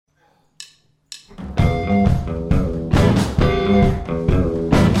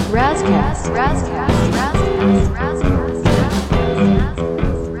Hello,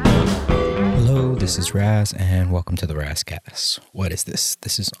 this is Raz, and welcome to the Razcast. What is this?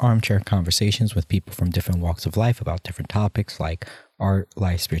 This is armchair conversations with people from different walks of life about different topics like art,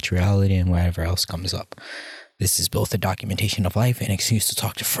 life, spirituality, and whatever else comes up. This is both a documentation of life and an excuse to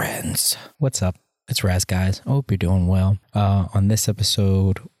talk to friends. What's up? It's Raz, guys. I hope you're doing well. On this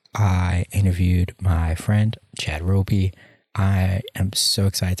episode, I interviewed my friend, Chad Roby. I am so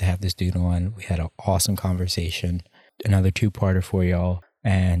excited to have this dude on. We had an awesome conversation. Another two-parter for y'all.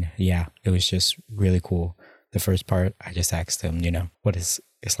 And yeah, it was just really cool. The first part, I just asked him, what it's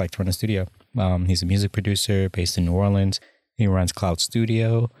like to run a studio. He's a music producer based in New Orleans. He runs Cloud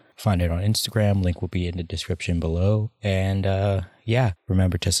Studio. Find it on Instagram. Link will be in the description below. And yeah,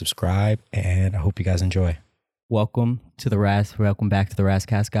 remember to subscribe. And I hope you guys enjoy. Welcome to the Raz. Welcome back to the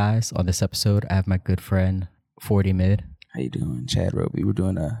Razcast, guys. On this episode, I have my good friend 40 Mid. How you doing, Chad Roby? We're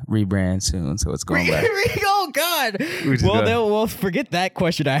doing a rebrand soon, so it's going back. Oh God! Well, forget that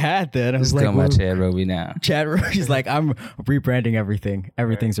question I had. Then I was like, going by Chad Roby now. Chad Roby's like, I'm rebranding everything.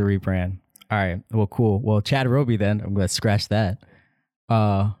 Everything's a rebrand. All right. Well, cool. Well, Chad Roby. Then I'm gonna scratch that.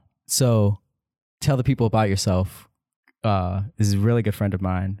 So tell the people about yourself. This is a really good friend of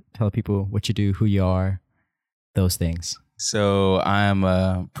mine. Tell the people what you do, who you are, those things. So I'm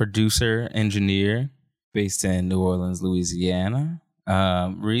a producer, engineer, based in New Orleans, Louisiana.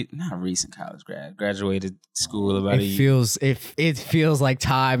 Not recent college grad. Graduated school about a year. It feels like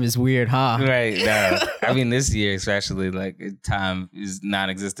time is weird, huh? Right. No. I mean, this year especially, like time is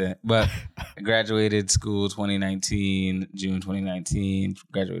non-existent. But I graduated school 2019, June 2019.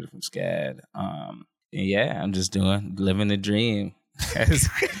 Graduated from SCAD. And yeah, I'm just living the dream, so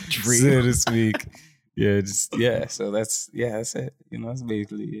to speak. So that's it. That's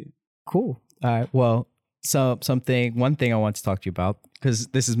basically it. Cool. All right. Well. So one thing I want to talk to you about, because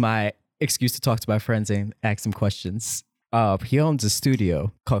this is my excuse to talk to my friends and ask them questions. He owns a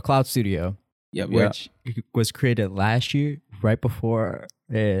studio called Cloud Studio, which was created last year, right before.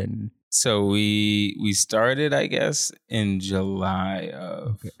 And so we started, I guess, in July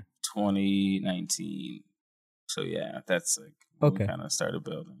of 2019. So yeah, that's like when we kind of started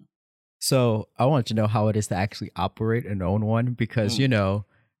building. So I want to know how it is to actually operate and own one, because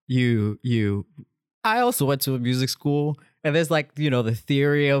I also went to a music school, and there's like, the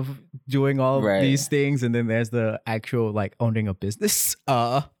theory of doing all of these things. And then there's the actual like owning a business,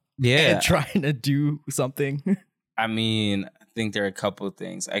 and trying to do something. I mean, I think there are a couple of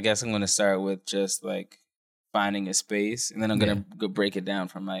things. I guess I'm going to start with just like finding a space, and then I'm going to break it down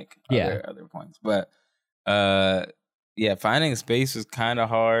from like other points. But finding a space was kind of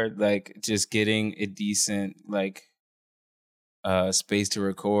hard. Like just getting a decent like space to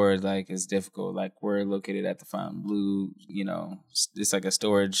record like is difficult. Like we're located at the Fontainebleau, it's like a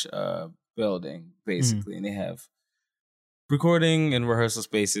storage building basically, and they have recording and rehearsal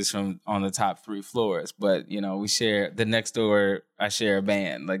spaces from on the top 3 floors. But we share the next door. I share a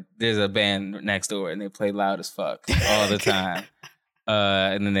band. Like there's a band next door, and they play loud as fuck all the time.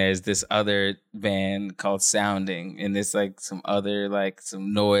 And then there's this other band called Sounding, and it's like some other like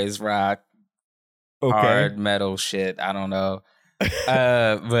some noise rock. Hard metal shit. I don't know.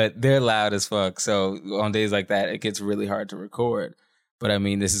 But they're loud as fuck. So on days like that, it gets really hard to record. But I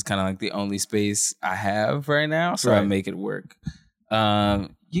mean, this is kind of like the only space I have right now. So I make it work.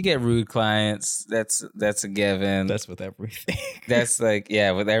 You get rude clients. That's a given. That's with everything. That's like,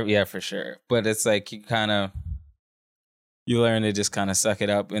 for sure. But it's like you learn to just kind of suck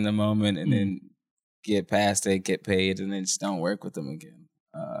it up in the moment, and then get past it, get paid, and then just don't work with them again.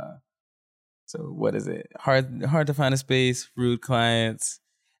 So what is it? Hard to find a space, rude clients.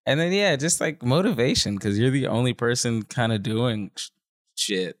 And then, just like motivation, because you're the only person kind of doing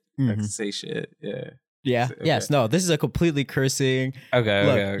shit. I can say shit. Yeah. Yeah. Okay. Yes. No, this is a completely cursing.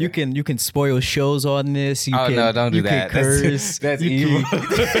 Okay. Look, you can spoil shows on this. No, don't do that. Curse. That's evil.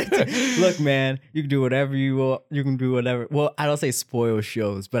 Look, man, you can do whatever you want. You can do whatever. Well, I don't say spoil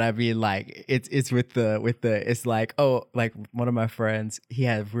shows, but I mean like it's with the it's like, like one of my friends, he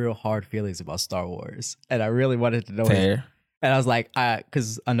had real hard feelings about Star Wars, and I really wanted to know Fair. And I was like,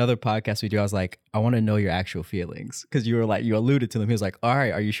 because another podcast we do, I was like, I want to know your actual feelings. Because you were like, you alluded to them. He was like, all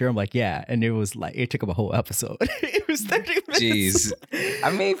right, are you sure? I'm like, yeah. And it was like, it took up a whole episode. It was 30 minutes. Jeez.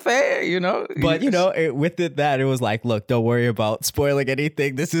 I mean, fair, But, with it was like, look, don't worry about spoiling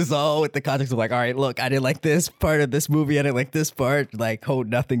anything. This is all with the context of like, all right, look, I didn't like this part of this movie. I didn't like this part. Like, hold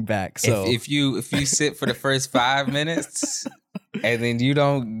nothing back. So if you sit for the first 5 minutes, and then you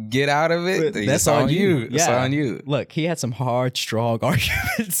don't get out of it, then That's it's on you. Yeah. It's on you. Look, he had some hard, strong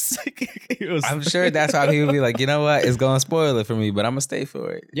arguments. I'm sure that's why he would be like, you know what? It's going to spoil it for me, but I'm going to stay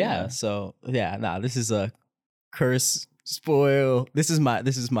for it. Yeah. So, yeah, this is a curse, spoil. This is my,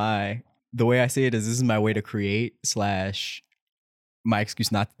 the way I see it is this is my way to create / my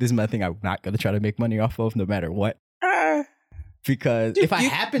excuse not, this is my thing I'm not going to try to make money off of no matter what. Because if I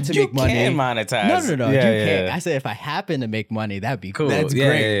happen to make money, you can monetize. No, you can't. I said if I happen to make money, that'd be cool. That's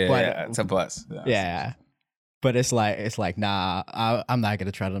great. But it's a plus. Yeah, but it's like nah. I'm not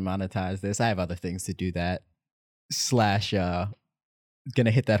gonna try to monetize this. I have other things to do that. /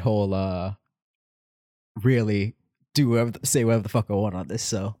 gonna hit that whole really do say whatever the fuck I want on this.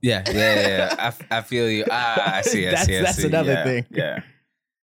 So yeah. I feel you. I see. That's another thing. Yeah.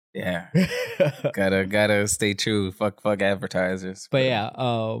 gotta stay true. Fuck advertisers. But yeah,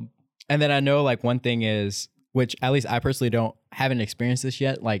 and then I know like one thing is, which at least I personally haven't experienced this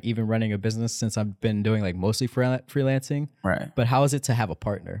yet, like even running a business since I've been doing like mostly freelancing. Right. But how is it to have a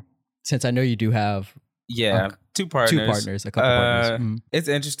partner? Since I know you do have two partners, a couple partners. Mm-hmm. It's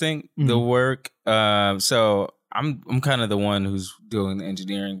interesting. The work. So I'm kind of the one who's doing the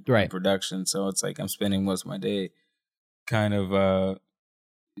engineering and production. So it's like I'm spending most of my day kind of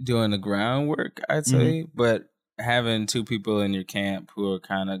doing the groundwork, I'd say, but having two people in your camp who are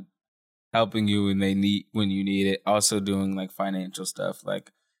kind of helping you when you need it, also doing like financial stuff,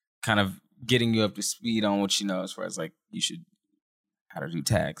 like kind of getting you up to speed on what you know as far as like how to do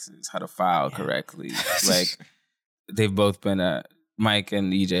taxes, how to file correctly. Like they've both been Mike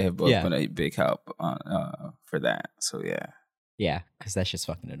and EJ have both been a big help on for that. So yeah, because that's just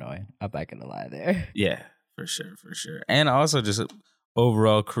fucking annoying. I'm not gonna lie there. Yeah, for sure, and also just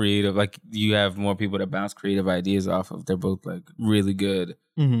overall creative, like you have more people to bounce creative ideas off of. They're both like really good,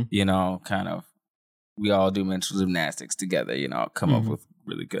 you know, kind of, we all do mental gymnastics together, you know, come up with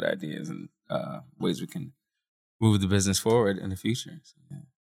really good ideas and ways we can move the business forward in the future. So,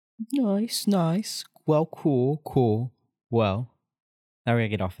 yeah. Nice. Well, cool. Well, now we're gonna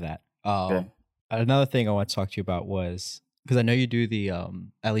get off of that. Another thing I want to talk to you about was, because I know you do the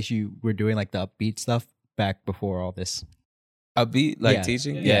at least you were doing like the upbeat stuff back before all this. Upbeat, like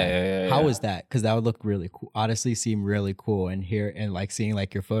teaching? Yeah. How was that? Because that would look really cool. Honestly, seem really cool. And like seeing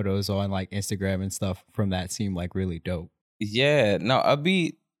like your photos on like Instagram and stuff from that seemed like really dope. Yeah, no,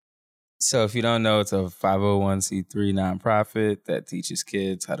 Upbeat. So if you don't know, it's a 501c3 nonprofit that teaches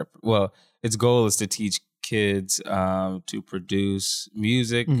kids how to, its goal is to teach kids to produce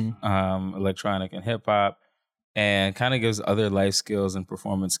music, electronic and hip hop, and kind of gives other life skills and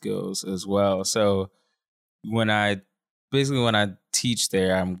performance skills as well. So when I teach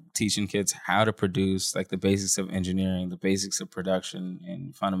there, I'm teaching kids how to produce, like the basics of engineering, the basics of production,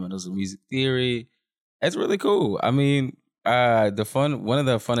 and fundamentals of music theory. It's really cool. I mean, one of the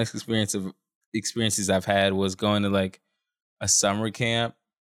funnest experiences I've had was going to like a summer camp,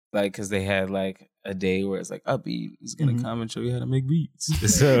 like because they had like a day where it's like Upbeat is gonna come and show you how to make beats.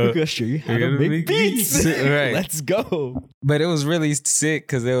 So we're gonna show you how to make beats. Right. Let's go. But it was really sick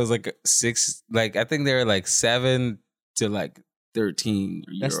because there was like I think there were like 7 to like 13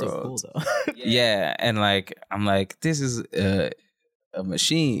 year olds. That's still cool though. Yeah, and like I'm like, this is a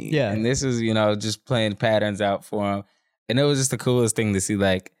machine. Yeah, and this is, you know, just playing patterns out for them, and it was just the coolest thing to see,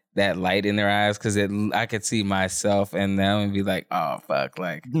 like that light in their eyes, because I could see myself and them and be like, oh fuck,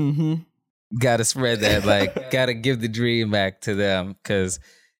 like gotta spread that, like gotta give the dream back to them, because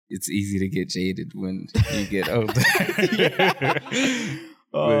it's easy to get jaded when you get older.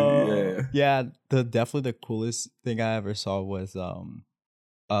 Definitely the coolest thing I ever saw was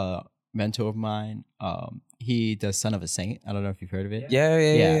a mentor of mine. He does Son of a Saint. I don't know if you've heard of it.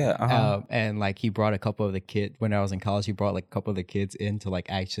 Yeah. And like he brought a couple of the kids when I was in college. He brought like a couple of the kids in to like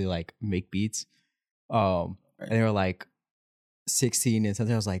actually like make beats. And they were like 16 and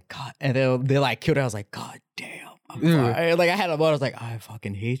something. I was like, God, and they like killed it. I was like, God damn. Like I had a moment, I was like, I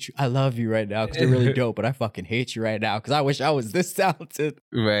fucking hate you. I love you right now because you're really dope, but I fucking hate you right now because I wish I was this talented.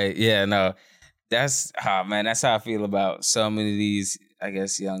 Right. Yeah, no. That's how I feel about so many of these, I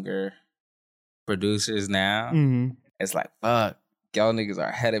guess, younger producers now. It's like, fuck, y'all niggas are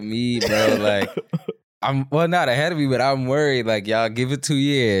ahead of me, bro. Like, I'm not ahead of me, but I'm worried. Like, y'all give it 2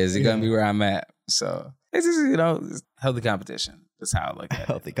 years, you're gonna be where I'm at. So it's just, you know, it's healthy competition. That's how I look at it.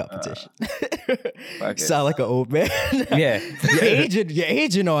 Healthy competition. Sound like an old man. Yeah. You're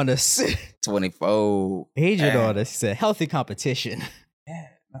aging on us. 24. Aging on us. He said, healthy competition. Yeah.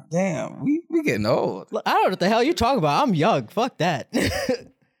 Damn, we getting old. Look, I don't know what the hell you talking about. I'm young. Fuck that.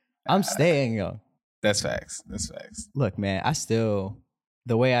 I'm staying young. That's facts. Look, man,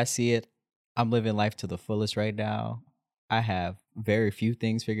 the way I see it, I'm living life to the fullest right now. I have very few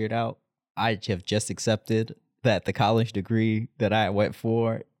things figured out. I have just accepted that the college degree that I went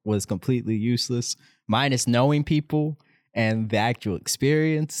for was completely useless, minus knowing people and the actual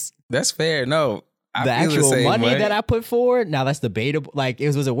experience. That's fair. No, the actual money that I put forward, now that's debatable. Like,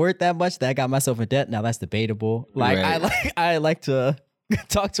 was it worth that much that I got myself in debt? Now that's debatable. Like, right. I like to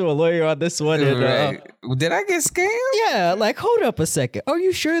talk to a lawyer on this one. And, right. Did I get scammed? Yeah, like, hold up a second. Are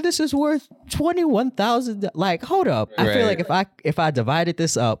you sure this is worth $21,000? Like, hold up. I feel like if I divided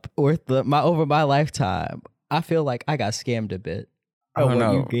this up over my lifetime, I feel like I got scammed a bit. Oh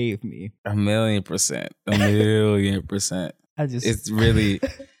no, you gave me 1,000,000%, 1,000,000%. It's really.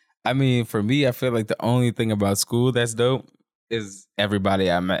 I mean, for me, I feel like the only thing about school that's dope is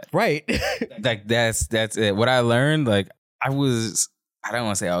everybody I met. Right. Like that's it. What I learned, like I don't want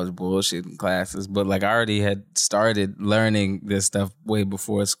to say I was bullshitting classes, but like I already had started learning this stuff way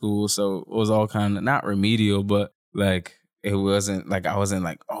before school. So it was all kind of not remedial, but like it wasn't like I wasn't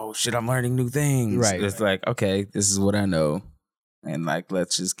like, oh shit, I'm learning new things. Right. It's like, okay, this is what I know. And like,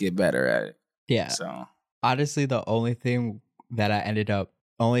 let's just get better at it. Yeah. So honestly, the only times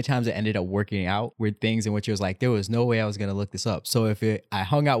it ended up working out were things in which it was like, there was no way I was going to look this up. So I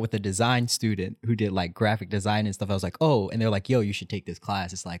hung out with a design student who did like graphic design and stuff, I was like, oh, and they're like, yo, you should take this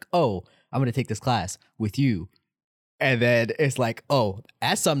class. It's like, oh, I'm going to take this class with you. And then it's like, oh,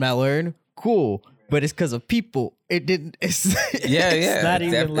 that's something I learned. Cool. But it's because of people. It didn't. It's not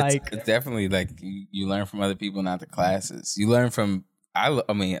even like. It's definitely like you learn from other people, not the classes. You learn from. I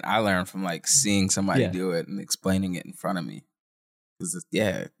learned from like seeing somebody do it and explaining it in front of me. Because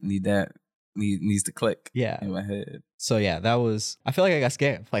needs to click. In my head. So yeah, that was. I feel like I got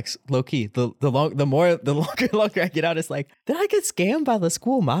scammed. Like low key. The longer I get out, it's like, did I get scammed by the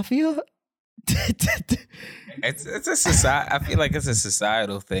school mafia? It's a society. I feel like it's a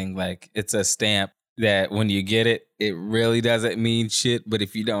societal thing. Like it's a stamp that when you get it, it really doesn't mean shit. But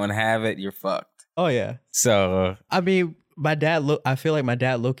if you don't have it, you're fucked. Oh yeah. So I mean, I feel like my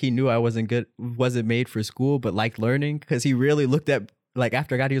dad low-key knew I wasn't made for school, but liked learning, because he really looked at, like,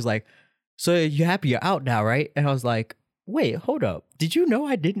 after I got, he was like, so you happy you're out now, right? And I was like, wait, hold up. Did you know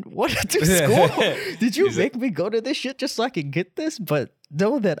I didn't want to do school? Did you make me go to this shit just so I could get this? But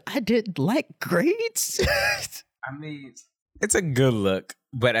know that I didn't like grades? I mean, it's a good look,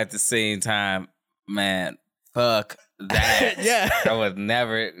 but at the same time, man, fuck that. Yeah. I was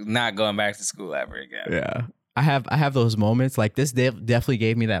never not going back to school ever again. Yeah. I have those moments. Like this definitely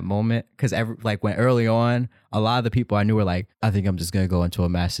gave me that moment, because when early on, a lot of the people I knew were like, I think I'm just gonna go into a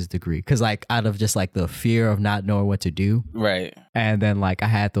master's degree, because like out of just like the fear of not knowing what to do. Right. And then like I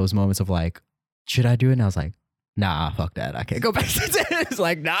had those moments of like, should I do it? And I was like, nah, fuck that. I can't go back to that. It's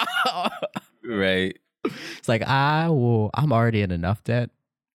like, nah. Right. It's like I'm already in enough debt.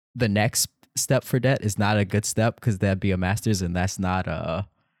 The next step for debt is not a good step, because that'd be a master's, and that's not a.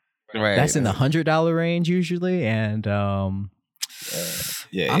 Right. That's in the $100 range usually, and I'm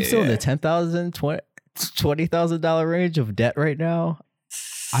still in the $10,000, $20,000 range of debt right now.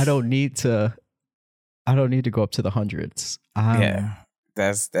 I don't need to go up to the hundreds.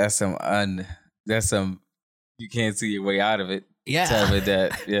 That's some you can't see your way out of it. Yeah, type of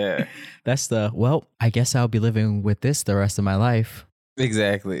debt. Yeah, that's I guess I'll be living with this the rest of my life.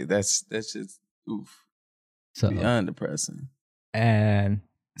 Exactly. That's just oof. So beyond depressing. And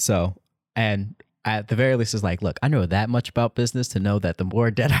at the very least, it's like, look, I know that much about business to know that the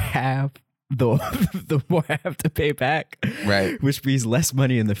more debt I have, the more I have to pay back. Right. Which means less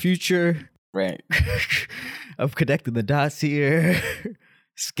money in the future. Right. I'm connecting the dots here.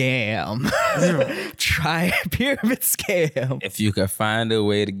 Scam. Try pyramid scam. If you can find a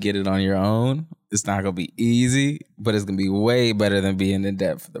way to get it on your own, it's not going to be easy, but it's going to be way better than being in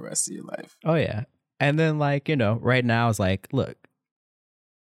debt for the rest of your life. Oh, yeah. And then like, right now it's like, look,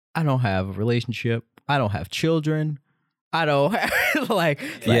 I don't have a relationship. I don't have children. I don't have, I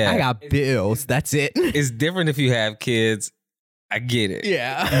got bills. That's it. It's different if you have kids. I get it.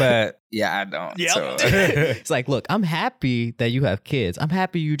 Yeah. But yeah, I don't. Yep. So. It's like, look, I'm happy that you have kids. I'm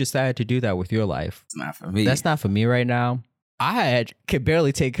happy you decided to do that with your life. It's not for me. That's not for me right now. I can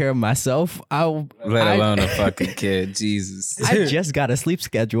barely take care of myself. Let alone a fucking kid. Jesus. I just got a sleep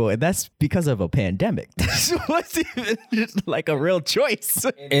schedule, and that's because of a pandemic. This wasn't even just like a real choice.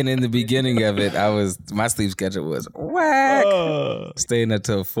 And in the beginning of it, my sleep schedule was whack. Staying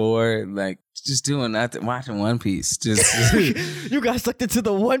until 4, like just doing nothing, watching One Piece. Just you got sucked into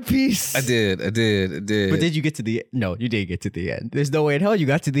the One Piece. I did. But did you get to the? No, you didn't get to the end. There's no way in hell you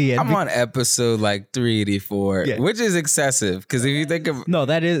got to the end. I'm on episode like 384, which is excessive. Because if you think of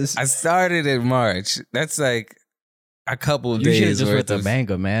that is. I started in March. That's like a couple of You should have days just read worth the of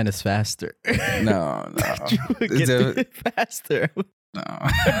manga, man. It's faster. no. You would get through it faster. No.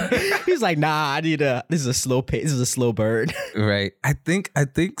 He's like, nah, this is a slow pace. This is a slow burn. Right. I think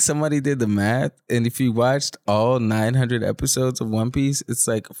somebody did the math, and if you watched all 900 episodes of One Piece, it's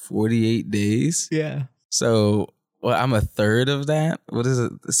like 48 days. Yeah. So, well, I'm a third of that. What is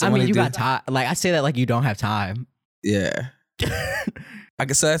it? Somebody you did- got time. Like, I say that like you don't have time. Yeah. I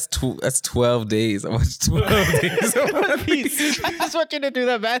guess that's 12 days. I watched 12 days of One Piece. I just want you to do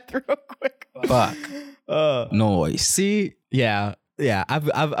that math real quick. Fuck. Noise. See, yeah.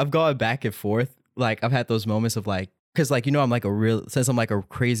 I've gone back and forth. Like, I've had those moments of like, because like, since I'm like a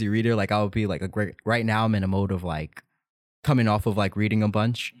crazy reader, like I'll be like right now I'm in a mode of like coming off of like reading a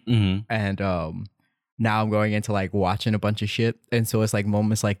bunch, Mm-hmm. and now I'm going into like watching a bunch of shit, and so it's like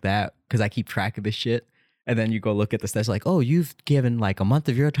moments like that because I keep track of this shit. And then you go look at the stats, like, oh, you've given like a month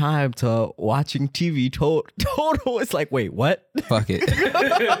of your time to watching TV total. It's like, wait, what? Fuck it.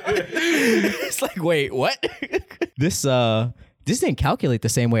 It's like, wait, what? This didn't calculate the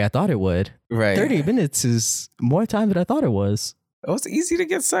same way I thought it would. Right. 30 minutes is more time than I thought it was. It was easy to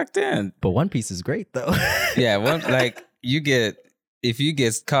get sucked in. But One Piece is great though. Yeah, like if you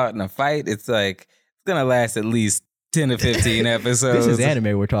get caught in a fight, it's like it's gonna last at least 10 to 15 episodes. This is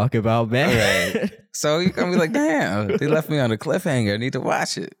anime we're talking about, man. Right. So you're gonna be like, damn, they left me on a cliffhanger. I need to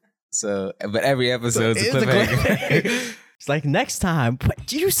watch it. So, but every episode's a cliffhanger. It's like, next time.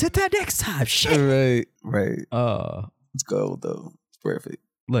 But you said that next time. Shit. Right. It's gold though. It's perfect.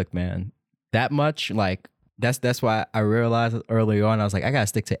 Look, man, that much, like, that's why I realized early on, I was like, I gotta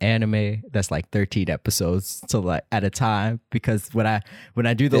stick to anime that's like 13 episodes to like at a time, because when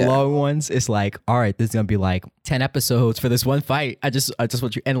I do the long ones, it's like, all right, this is gonna be like 10 episodes for this one fight. I just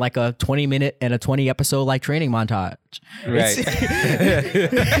want you, and like a 20-minute and a 20 episode like training montage. Right.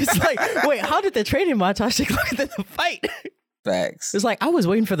 It's like, wait, how did the training montage take longer than the fight? Facts. It's like, I was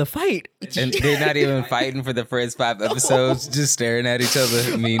waiting for the fight. And they're not even fighting for the first 5 episodes, just staring at each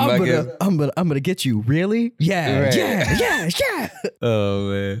other. I'm gonna get you. Really? Yeah, Right. yeah. Oh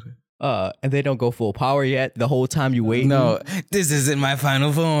man. And they don't go full power yet. The whole time you wait. No, this isn't my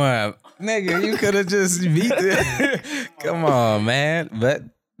final form. Nigga, you could have just beat it. Come on, man. But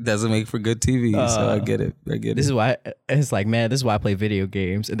doesn't make for good TV, so I get it. This is why it's like, man, this is why I play video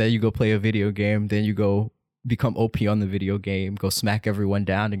games. And then you go play a video game, then you go become OP on the video game, go smack everyone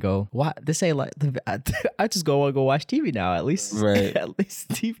down, and go, what? This ain't like I just want to go watch TV now. At least, Right. At least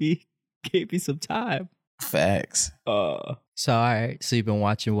TV gave me some time. Facts. So all right, so you've been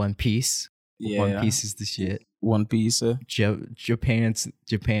watching One Piece. Yeah. One Piece is the shit. One Piece. Japan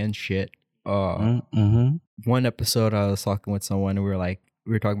shit. Mm-hmm. One episode I was talking with someone, and we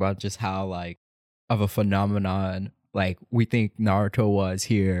were talking about just how like of a phenomenon like we think Naruto was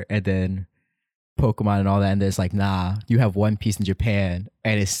here, and then Pokemon and all that, and it's like, nah, you have One Piece in Japan,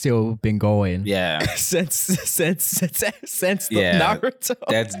 and it's still been going. Yeah. since the Naruto.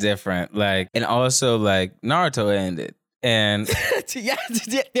 That's different. Like, and also like Naruto ended. And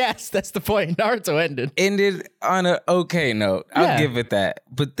yes, that's the point. Naruto ended on an okay note. I'll Yeah. give it that.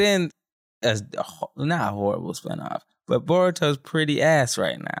 But then, as not a horrible spinoff, but Boruto's pretty ass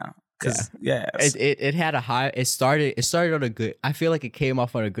right now. Cause it had a high. It started on a good. I feel like it came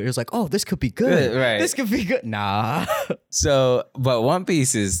off on a good. It was like, oh, this could be good. Right. This could be good. Nah. So, but One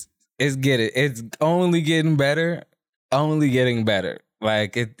Piece is it's only getting better, only getting better.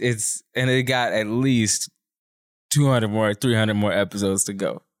 Like it got at least 200 more, 300 more episodes to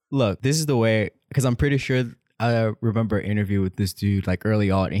go. Look, this is the way, because I'm pretty sure I remember an interview with this dude like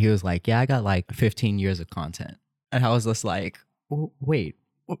early on, and he was like, yeah, I got like 15 years of content. And I was just like, wait,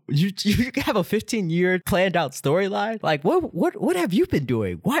 you have a 15-year planned out storyline? Like, what have you been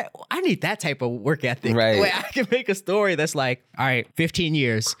doing? Why? I need that type of work ethic. Right. Where I can make a story that's like, all right, 15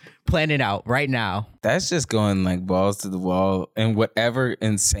 years, plan it out right now. That's just going like balls to the wall, and whatever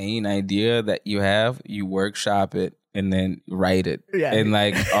insane idea that you have, you workshop it and then write it. Yeah. And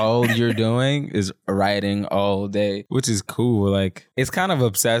like all you're doing is writing all day, which is cool. Like it's kind of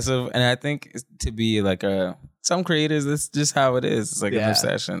obsessive, and I think to be like some creators, that's just how it is. It's like an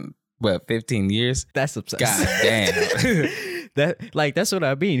obsession. What, 15 years? That's obsessive. God damn. That's what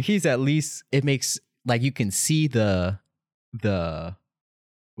I mean. He's at least, it makes like you can see the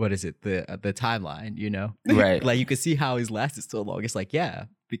what is it? The timeline, you know? Right. Like you can see how he's lasted so long. It's like, yeah,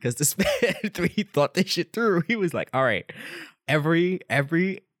 because this man, he thought this shit through. He was like, all right, every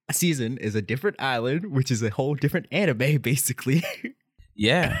season is a different island, which is a whole different anime, basically.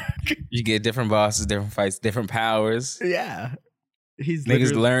 Yeah. You get different bosses, different fights, different powers. Yeah. He's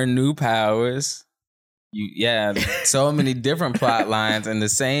Niggas learn new powers. So many different plot lines in the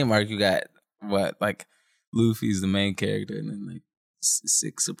same arc. You got what, like Luffy's the main character, and then like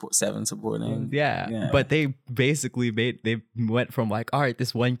seven supporting. Yeah. But they basically went from like, all right,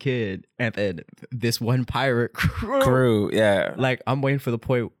 this one kid and then this one pirate crew. Yeah. Like I'm waiting for the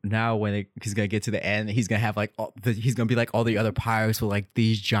point now when he's gonna get to the end. He's gonna have like he's gonna be like all the other pirates with like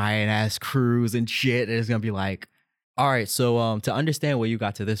these giant ass crews and shit. And it's gonna be like, all right, so to understand where you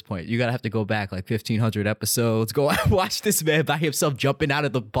got to this point, you gotta have to go back like 1,500 episodes. Go watch this man by himself jumping out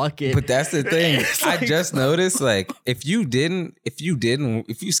of the bucket. But that's the thing. I just noticed, like, if you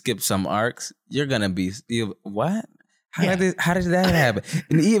skip some arcs, you're gonna be what? How did that happen?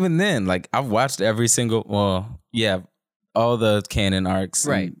 And even then, like, I've watched every single. All the canon arcs,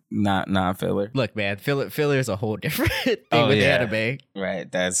 right? Not filler. Look, man, filler is a whole different thing with the anime,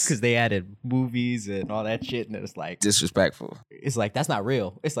 right? That's because they added movies and all that shit, and it's like disrespectful. It's like that's not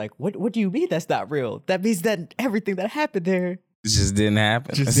real. It's like what do you mean that's not real? That means that everything that happened there just didn't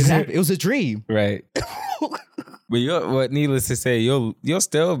happen. It was a dream, right? But needless to say, you'll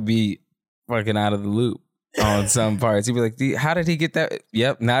still be fucking out of the loop on some parts. You'd be like, how did he get that?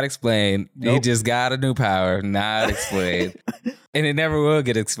 Yep, not explained. Nope. He just got a new power, not explained. And it never will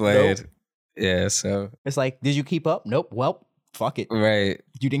get explained. Nope. Yeah, so. It's like, did you keep up? Nope. Well, fuck it. Right.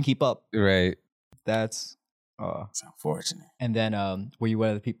 You didn't keep up. Right. That's it's unfortunate. And then were you one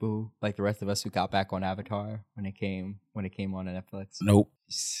of the people like the rest of us who got back on Avatar when it came on Netflix? Nope.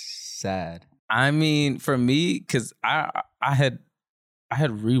 Sad. I mean, for me, because I had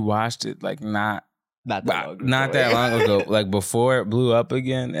rewatched it like not that long ago, like before it blew up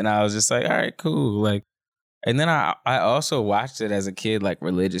again, and I was just like, all right, cool, like. And then I also watched it as a kid, like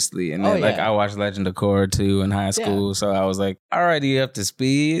religiously, and then I watched Legend of Korra too in high school, so I was like already up to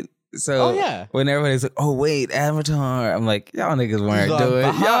speed. So when everybody's like, oh wait, Avatar, I'm like, y'all niggas weren't doing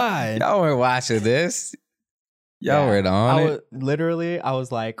y'all weren't watching this. Y'all weren't on it. I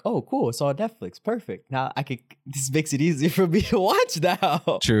was like, oh, cool. It's on Netflix. Perfect. Now this makes it easier for me to watch now.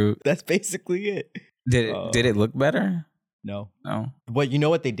 True. That's basically it. Did it look better? No. But you know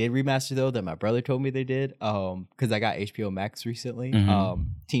what they did remaster though that my brother told me they did? Because I got HBO Max recently.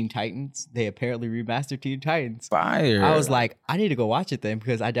 Teen Titans. They apparently remastered Teen Titans. Fire. I was like, I need to go watch it then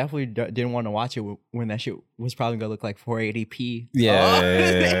because I definitely didn't want to watch it when that shit was probably gonna look like 480p.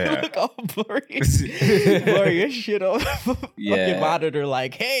 Yeah. Look all blurry. Blurry as shit on fucking monitor.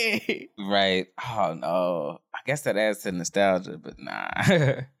 Like, hey. Right. Oh no. I guess that adds to nostalgia, but nah.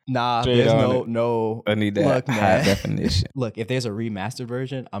 Nah, there's no. I need that high definition. Look, if there's a remastered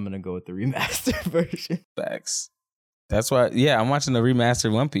version, I'm gonna go with the remastered version. Facts. That's why. Yeah, I'm watching the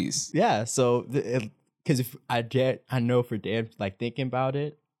remastered One Piece. Yeah, so because if I know for damn, like thinking about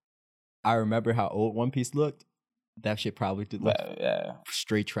it, I remember how old One Piece looked. That shit probably did look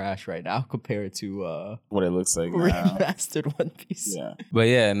straight trash right now compared to what it looks like remastered One Piece. Yeah, but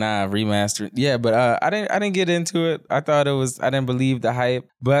remastered. Yeah, but I didn't get into it. I didn't believe the hype,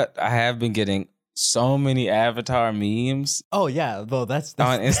 but I have been getting so many Avatar memes. Oh yeah, well that's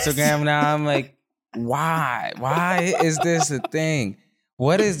on Instagram now. I'm like, why? Why is this a thing?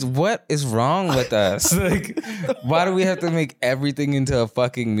 What is wrong with us? Like, why do we have to make everything into a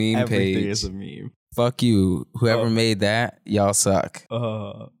fucking meme page? Everything is a meme. Fuck you. Whoever made that, y'all suck.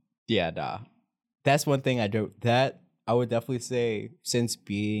 Yeah, nah. That's one thing I would definitely say since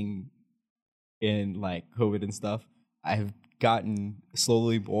being in like COVID and stuff, I have gotten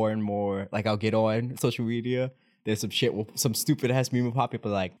slowly more and more, like I'll get on social media. There's some stupid ass meme will pop up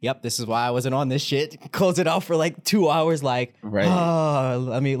like, yep, this is why I wasn't on this shit. Close it out for like 2 hours, like,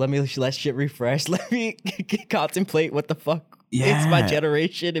 let me let shit refresh. Let me contemplate what the fuck. Yeah. It's my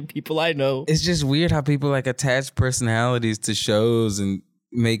generation and people I know. It's just weird how people like attach personalities to shows and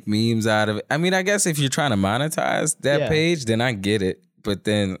make memes out of it. I mean, I guess if you're trying to monetize that page, then I get it. But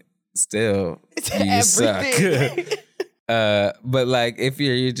then still, you suck. But like if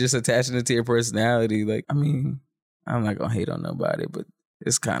you're just attaching it to your personality, like, I mean, I'm not gonna hate on nobody, but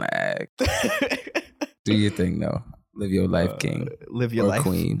it's kind of act. Do your thing though. Live your life, king. Live your life,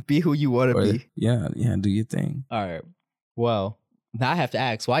 queen. Be who you want to be. Yeah. Do your thing. All right. Well, now I have to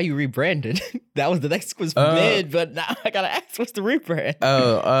ask, why you rebranded? That was the next was mid, but now I gotta ask, what's the rebrand?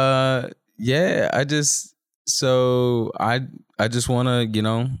 I just want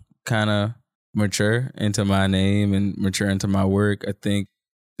to, kind of mature into my name and mature into my work. I think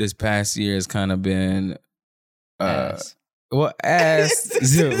this past year has kind of been, ass. Well, it's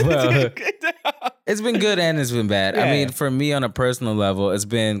been good and it's been bad. Yeah. I mean, for me on a personal level,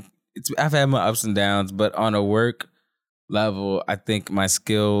 I've had my ups and downs, but on a work level, I think my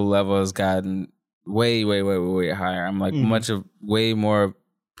skill level has gotten way, way, way, way higher. I'm like way more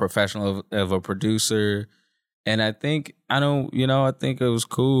professional of a producer. And I think, I think it was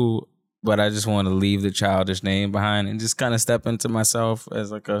cool but I just want to leave the childish name behind and just kind of step into myself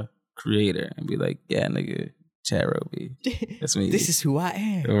as like a creator and be like, yeah, nigga, Chad Roby. That's me. This is who I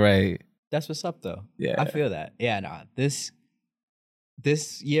am. Right. That's what's up, though. Yeah. I feel that. Yeah, nah. This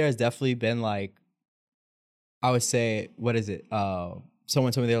year has definitely been like, I would say, what is it?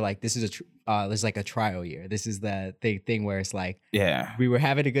 Someone told me they're like, this is like a trial year. This is the thing where it's like, yeah, we were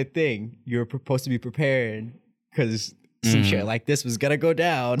having a good thing. You were supposed to be prepared because some shit like this was gonna go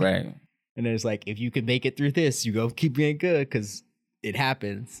down. Right. And then it's like, if you could make it through this, you go keep being good because it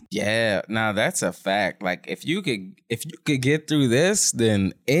happens. Yeah, now that's a fact. Like if you could get through this,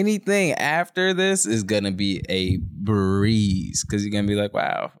 then anything after this is gonna be a breeze. Cause you're gonna be like,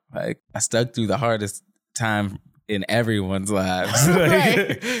 wow, like I stuck through the hardest time in everyone's lives.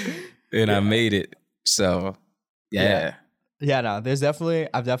 Like, and I made it. So yeah. Yeah, no, I've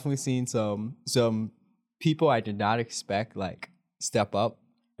definitely seen some people I did not expect like step up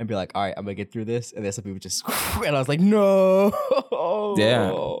and be like, all right, I'm gonna get through this. And then some people just, and I was like, no.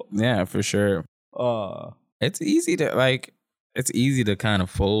 Yeah, for sure. It's easy to kind of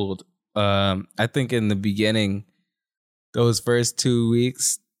fold. I think in the beginning, those first 2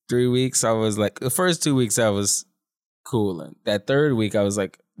 weeks, 3 weeks, I was like, the first 2 weeks I was cool. And that third week I was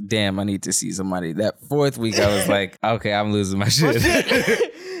like, damn, I need to see somebody. That fourth week I was like, okay, I'm losing my shit.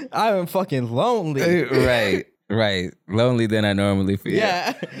 I'm fucking lonely. Right. Lonely than I normally feel.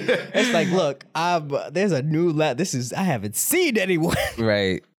 Yeah. It's like, look, there's a new I haven't seen anyone.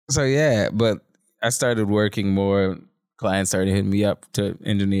 Right. So yeah, but I started working more. Clients started hitting me up to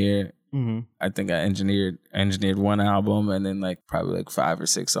engineer. Mm-hmm. I think I engineered one album and then like probably like 5 or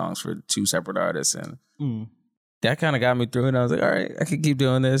 6 songs for 2 separate artists. And that kind of got me through it. I was like, all right, I can keep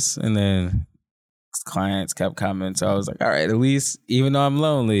doing this. And then clients kept coming. So I was like, all right, at least even though I'm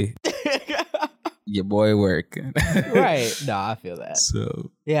lonely, your boy working. Right. No, I feel that.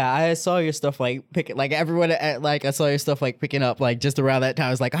 So yeah, I saw your stuff like picking, like everyone at, like I saw your stuff like picking up like just around that time.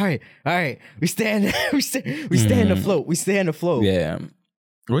 I was like, all right, we stand afloat. We stand afloat. Yeah.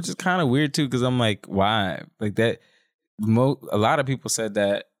 Which is kind of weird too, because I'm like, why? Like that a lot of people said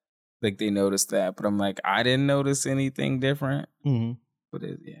that, like they noticed that, but I'm like, I didn't notice anything different. Mm-hmm. But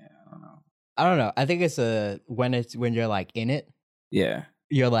I don't know. I think it's when you're like in it. Yeah.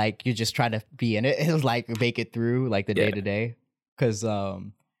 You're like, you just try to be in it and like make it through like the day to day. Cause that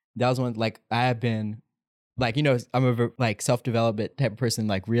was one, like I have been like, you know, I'm a like self-development type of person,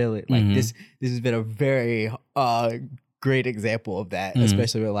 like really like this has been a very great example of that,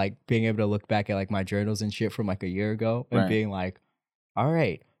 especially with like being able to look back at like my journals and shit from like a year ago and being like, all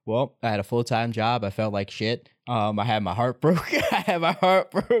right, well, I had a full-time job. I felt like shit. I had my heart broken.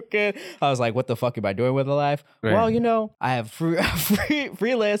 I was like, what the fuck am I doing with my life? Right. Well, you know, I have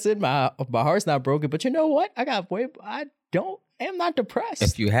freelancing. My heart's not broken, but you know what? I am not depressed.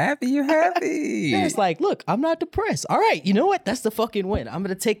 If you're happy, you're happy. It's like, look, I'm not depressed. All right, you know what? That's the fucking win. I'm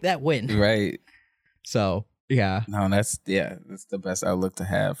going to take that win. Right. So, yeah. No, that's the best outlook to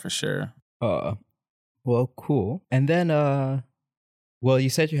have for sure. Well, cool. And then, well,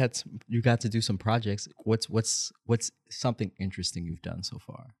 you said you got to do some projects. What's something interesting you've done so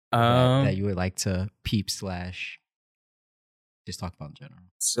far that you would like to peep / just talk about in general?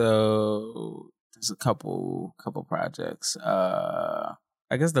 So there's a couple projects. I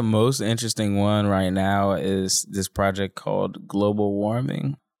guess the most interesting one right now is this project called Global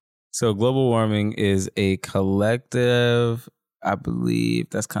Warming. So Global Warming is a collective. I believe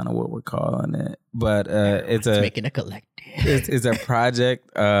that's kind of what we're calling it, but it's making a collective. It's a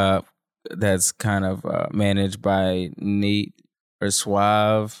project that's kind of managed by Nate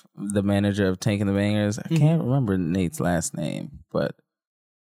Suave, the manager of Tank and the Bangers. I can't remember Nate's last name, but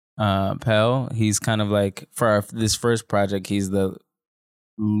Pell. He's kind of like for this first project, he's the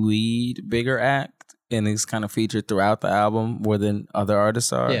lead bigger act, and he's kind of featured throughout the album more than other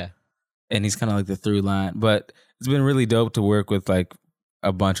artists are. Yeah, and he's kind of like the through line, but it's been really dope to work with like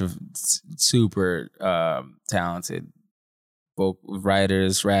a bunch of super talented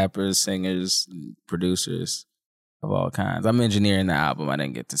writers, rappers, singers, producers of all kinds. I'm engineering the album. I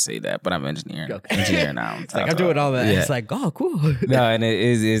didn't get to say that, but I'm engineering the album. It's like I'm doing all that. Yeah. It's like, oh, cool. No, and it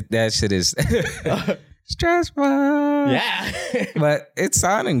is that shit is stressful. Yeah, but it's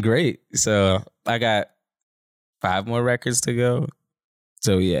sounding great. So I got 5 more records to go.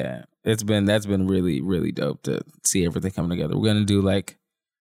 So yeah. That's been really, really dope to see everything come together. We're gonna do like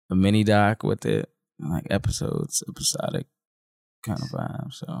a mini doc with it, like episodic kind of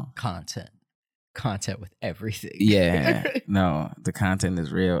vibe. So content with everything. Yeah, no, the content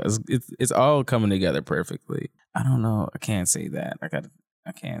is real. It's all coming together perfectly. I don't know. I can't say that. I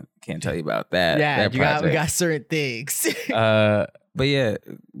can't tell you about that. Yeah, we got certain things. But yeah,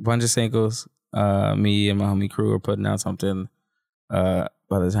 bunch of singles. Me and my homie crew are putting out something. By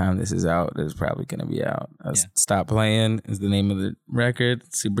the time this is out, it's probably gonna be out. Stop Playing is the name of the record.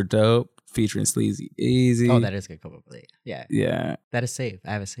 Super dope. Featuring Sleazy Easy. Oh, that is gonna come up late. Yeah. Yeah. That is saved.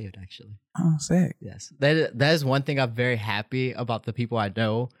 I have it saved actually. Oh, sick. Yes. That is one thing I'm very happy about the people I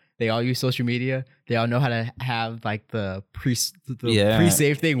know. They all use social media. They all know how to have like the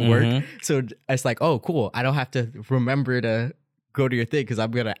pre-save thing work. So it's like, oh, cool. I don't have to remember to go to your thing because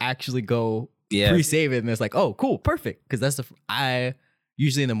I'm gonna actually go pre-save it. And it's like, oh, cool, perfect. Because that's I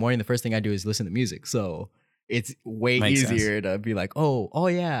usually in the morning the first thing I do is listen to music. So it's way easier to be like, oh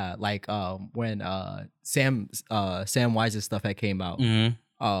yeah, like when Sam Wise's stuff had came out,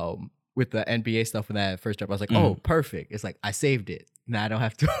 with the NBA stuff when that first drop, I was like, oh, perfect. It's like I saved it. Now I don't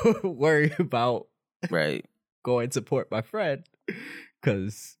have to worry about going to support my friend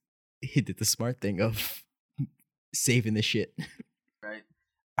because he did the smart thing of saving the shit. Right.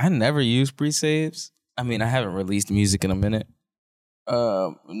 I never use pre-saves. I mean, I haven't released music in a minute.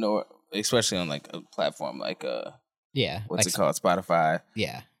 Nor especially on like a platform like what's it called, Spotify.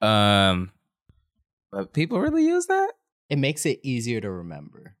 Yeah. But people really use that? It makes it easier to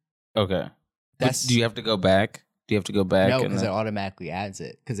remember. Okay. Do you have to go back? Do you have to go back? No, because it automatically adds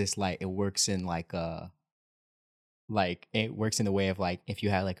it. Because it's like it works in like it works in the way of like if you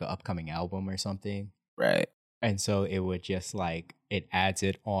had like an upcoming album or something. Right. And so it would just like it adds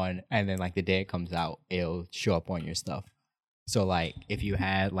it on, and then like the day it comes out, it'll show up on your stuff. So like if you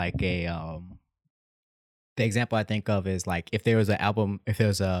had like a the example I think of is like if there was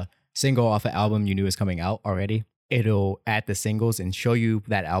a single off an album you knew was coming out already, it'll add the singles and show you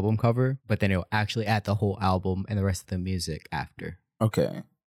that album cover, but then it'll actually add the whole album and the rest of the music after. Okay.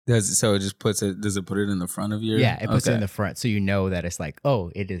 So it just does it put it in the front of your? Yeah, it puts it in the front so you know that it's like,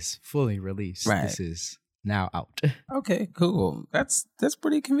 oh, it is fully released. Right. This is now out. Okay, cool. That's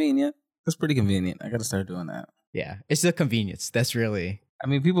pretty convenient. That's pretty convenient. I gotta start doing that. Yeah, it's the convenience. That's really. I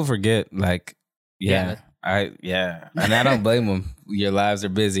mean, people forget. Like, and I don't blame them. Your lives are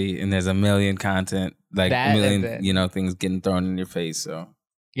busy, and there's a million content, like a million, things getting thrown in your face. So.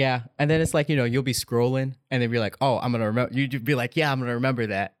 Yeah, and then it's like you'll be scrolling, and then you're like, oh, I'm gonna remember. You'd be like, yeah, I'm gonna remember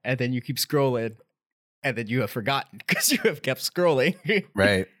that, and then you keep scrolling, and then you have forgotten because you have kept scrolling.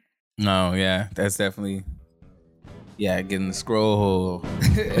 Right. No, yeah, that's definitely. Yeah, get in the scroll hole,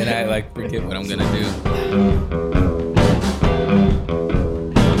 and I like forget what I'm gonna do.